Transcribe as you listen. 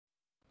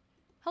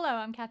Hello,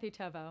 I'm Kathie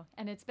Tovo,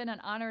 and it's been an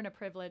honor and a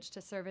privilege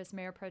to serve as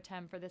Mayor Pro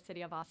Tem for the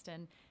City of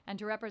Austin and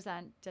to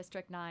represent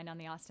District 9 on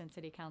the Austin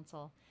City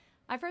Council.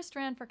 I first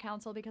ran for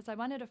council because I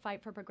wanted to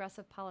fight for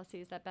progressive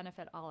policies that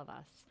benefit all of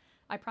us.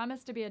 I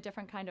promised to be a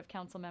different kind of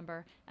council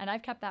member, and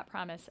I've kept that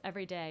promise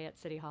every day at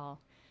City Hall.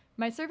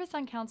 My service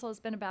on council has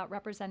been about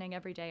representing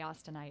everyday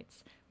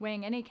Austinites,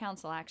 weighing any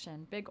council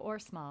action, big or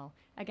small,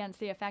 against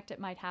the effect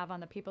it might have on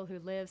the people who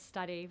live,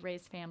 study,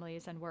 raise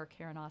families, and work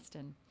here in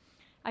Austin.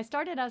 I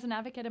started as an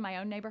advocate in my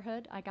own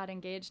neighborhood. I got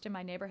engaged in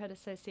my neighborhood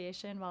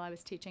association while I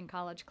was teaching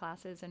college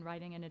classes and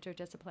writing in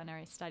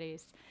interdisciplinary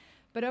studies.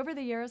 But over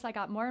the years, I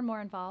got more and more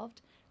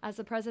involved as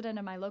the president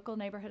of my local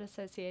neighborhood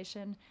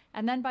association,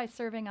 and then by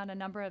serving on a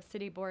number of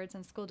city boards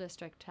and school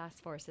district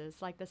task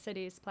forces, like the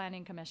city's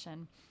Planning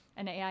Commission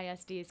and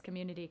AISD's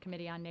Community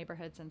Committee on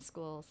Neighborhoods and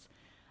Schools.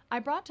 I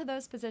brought to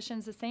those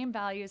positions the same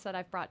values that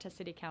I've brought to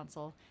City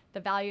Council, the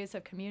values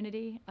of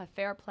community, of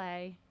fair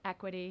play,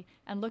 equity,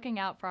 and looking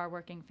out for our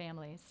working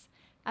families.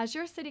 As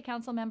your City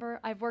Council member,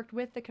 I've worked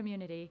with the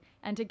community,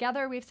 and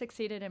together we've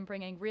succeeded in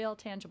bringing real,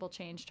 tangible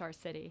change to our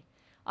city.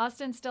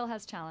 Austin still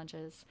has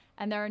challenges,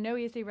 and there are no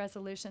easy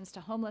resolutions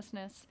to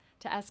homelessness,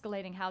 to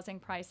escalating housing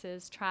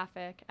prices,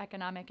 traffic,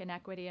 economic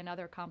inequity, and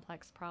other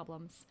complex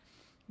problems.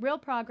 Real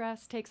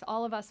progress takes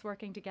all of us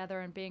working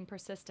together and being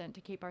persistent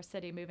to keep our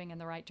city moving in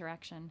the right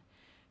direction.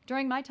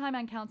 During my time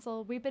on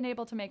council, we've been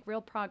able to make real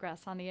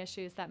progress on the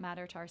issues that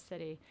matter to our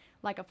city,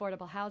 like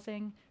affordable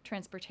housing,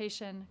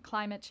 transportation,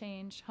 climate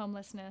change,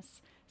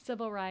 homelessness,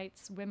 civil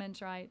rights,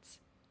 women's rights,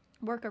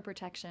 worker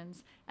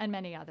protections, and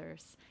many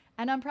others.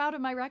 And I'm proud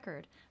of my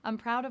record. I'm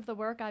proud of the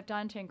work I've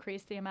done to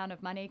increase the amount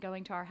of money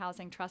going to our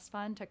Housing Trust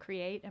Fund to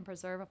create and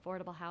preserve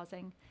affordable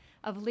housing,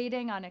 of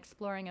leading on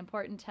exploring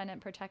important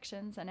tenant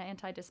protections and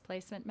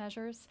anti-displacement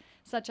measures,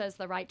 such as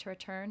the Right to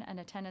Return and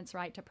a Tenant's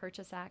Right to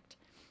Purchase Act,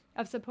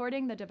 of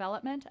supporting the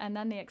development and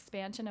then the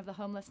expansion of the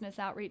Homelessness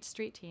Outreach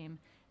Street Team,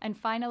 and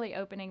finally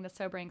opening the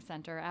Sobering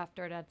Center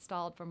after it had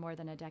stalled for more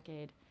than a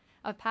decade,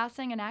 of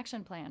passing an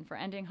action plan for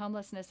ending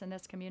homelessness in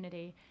this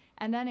community,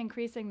 and then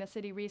increasing the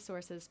city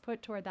resources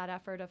put toward that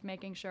effort of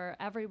making sure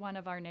every one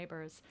of our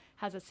neighbors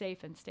has a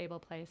safe and stable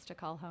place to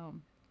call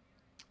home.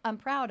 I'm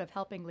proud of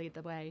helping lead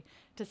the way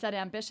to set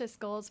ambitious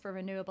goals for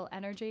renewable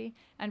energy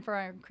and for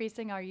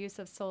increasing our use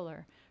of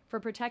solar, for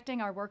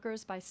protecting our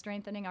workers by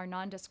strengthening our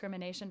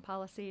non-discrimination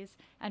policies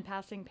and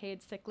passing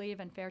paid sick leave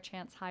and fair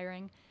chance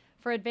hiring,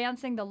 for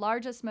advancing the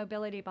largest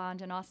mobility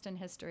bond in Austin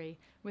history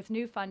with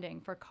new funding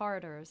for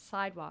corridors,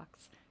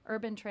 sidewalks,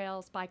 urban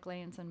trails, bike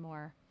lanes, and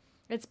more.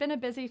 It's been a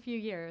busy few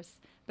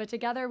years, but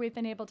together we've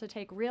been able to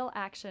take real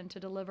action to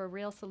deliver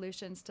real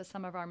solutions to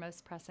some of our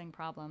most pressing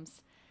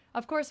problems.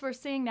 Of course, we're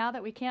seeing now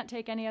that we can't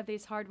take any of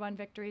these hard-won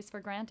victories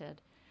for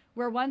granted.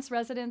 Where once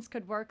residents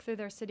could work through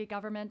their city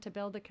government to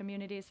build the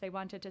communities they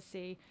wanted to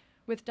see,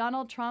 with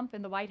Donald Trump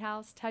in the White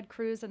House, Ted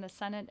Cruz in the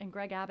Senate, and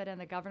Greg Abbott in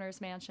the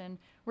governor's mansion,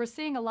 we're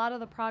seeing a lot of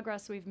the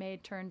progress we've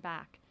made turn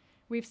back.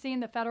 We've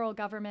seen the federal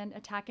government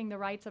attacking the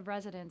rights of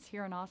residents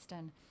here in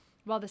Austin,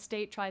 while the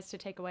state tries to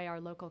take away our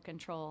local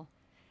control.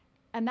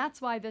 And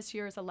that's why this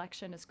year's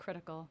election is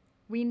critical.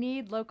 We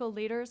need local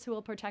leaders who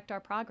will protect our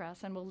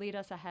progress and will lead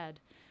us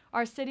ahead.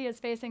 Our city is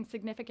facing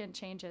significant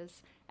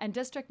changes, and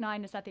District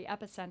 9 is at the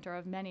epicenter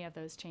of many of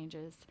those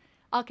changes.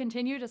 I'll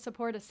continue to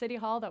support a city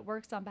hall that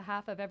works on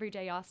behalf of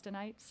everyday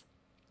Austinites.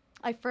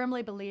 I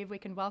firmly believe we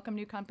can welcome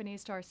new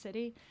companies to our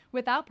city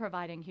without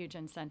providing huge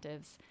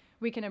incentives.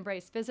 We can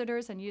embrace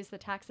visitors and use the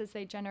taxes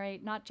they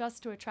generate not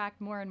just to attract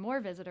more and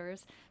more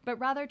visitors, but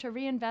rather to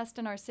reinvest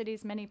in our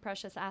city's many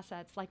precious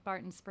assets like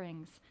Barton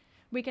Springs.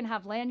 We can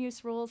have land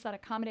use rules that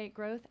accommodate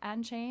growth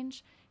and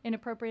change in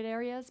appropriate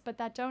areas, but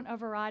that don't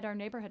override our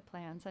neighborhood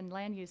plans and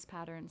land use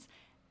patterns,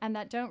 and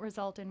that don't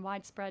result in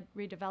widespread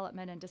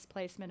redevelopment and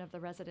displacement of the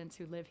residents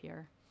who live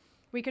here.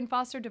 We can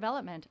foster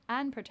development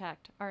and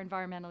protect our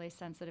environmentally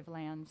sensitive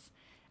lands.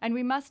 And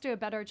we must do a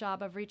better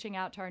job of reaching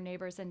out to our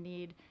neighbors in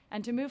need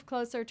and to move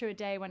closer to a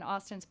day when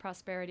Austin's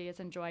prosperity is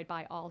enjoyed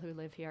by all who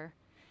live here.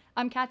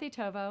 I'm Kathie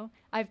Tovo.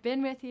 I've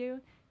been with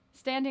you,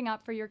 standing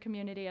up for your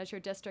community as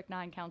your District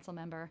 9 council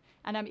member,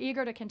 and I'm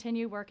eager to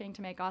continue working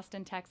to make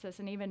Austin, Texas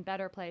an even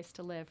better place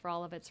to live for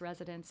all of its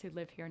residents who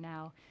live here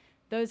now,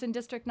 those in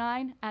District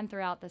 9 and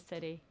throughout the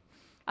city.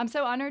 I'm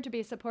so honored to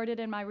be supported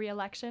in my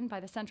re-election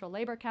by the Central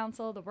Labor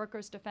Council, the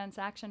Workers' Defense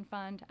Action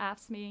Fund,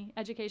 AFSCME,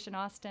 Education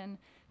Austin,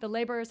 the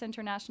Laborers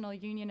International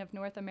Union of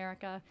North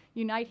America,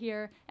 Unite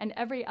Here, and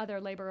every other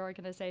labor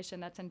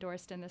organization that's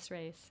endorsed in this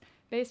race,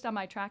 based on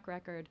my track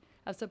record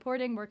of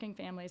supporting working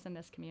families in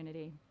this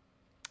community.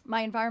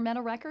 My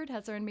environmental record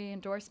has earned me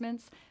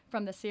endorsements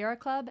from the Sierra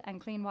Club and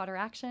Clean Water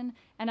Action,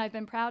 and I've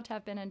been proud to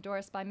have been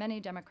endorsed by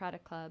many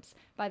Democratic clubs,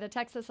 by the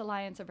Texas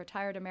Alliance of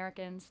Retired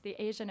Americans, the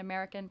Asian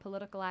American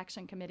Political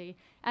Action Committee,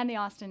 and the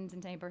Austin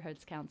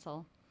Neighborhoods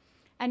Council.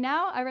 And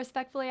now I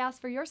respectfully ask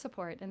for your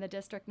support in the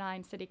District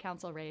 9 City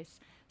Council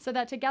race, so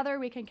that together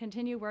we can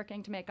continue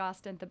working to make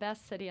Austin the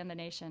best city in the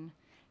nation.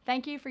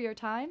 Thank you for your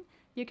time.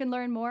 You can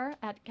learn more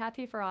at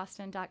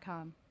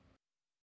kathieforaustin.com.